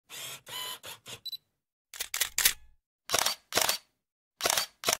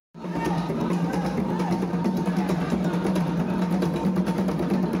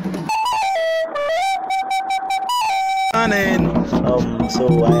morning. So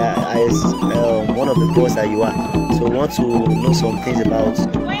one of the boys that you are. So we want to know some things about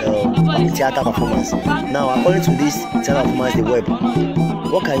theater performance. Now, according to this theater performance, the web,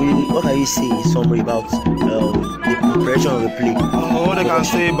 what can you say in summary about the preparation of the play? What I can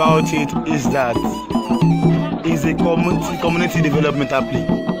say about it is that it's a community developmental play.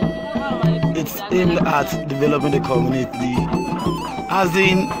 It's aimed at developing the community, as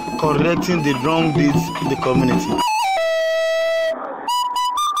in correcting the wrong deeds in the community.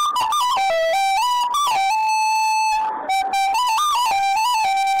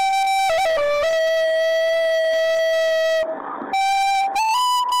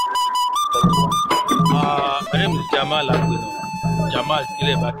 My name is Jamal. Jamal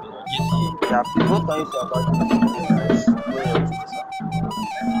GCA. Yeah, what can you say about the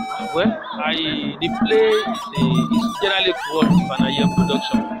Well, the play is generally called the final year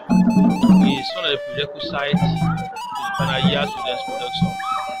production. It's one of the prerequisites to the final year students production.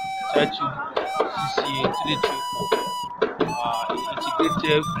 Titled CCA 334,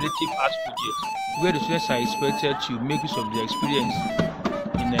 integrated creative arts project, where the students are expected to make use of their experience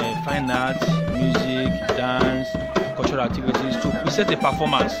in fine arts, music, dance, cultural activities to present a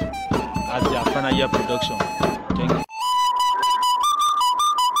performance as their final year production. Thank you.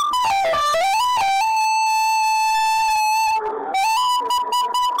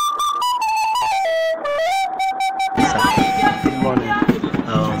 Good morning.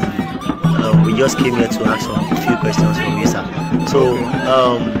 We just came here to ask a few questions from you, sir. So,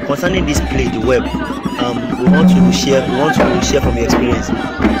 concerning this play, the web, we want to share from your experience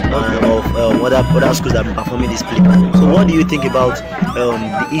of other schools that have been performing this play. So, what do you think about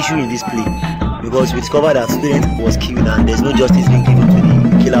the issue in this play? Because we discovered that student was killed and there's no justice being given to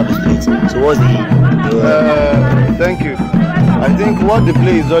the killer of the students. So, what's the thank you. I think what the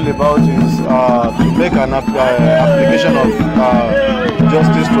play is all about is to make an application of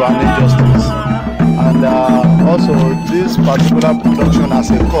justice to an injustice. And also this particular production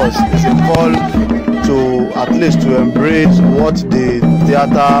as a cause is a call to at least to embrace what the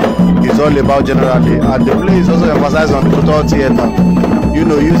theater is all about generally. And the play is also emphasized on total theater. You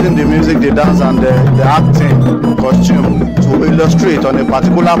know, using the music, the dance and the acting, costume to illustrate on a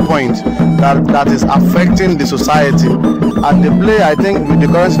particular point that is affecting the society. And the play, I think, with the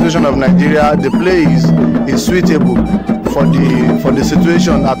current situation of Nigeria, the play is suitable for the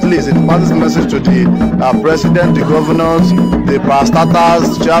situation. At least it passes a message to the president, the governors, the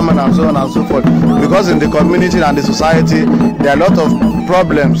parastatals, chairman, and so on and so forth. Because in the community and the society, there are a lot of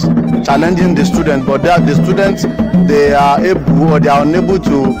problems challenging the students, but the students, they are able or they are unable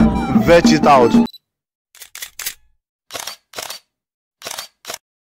to vetch it out.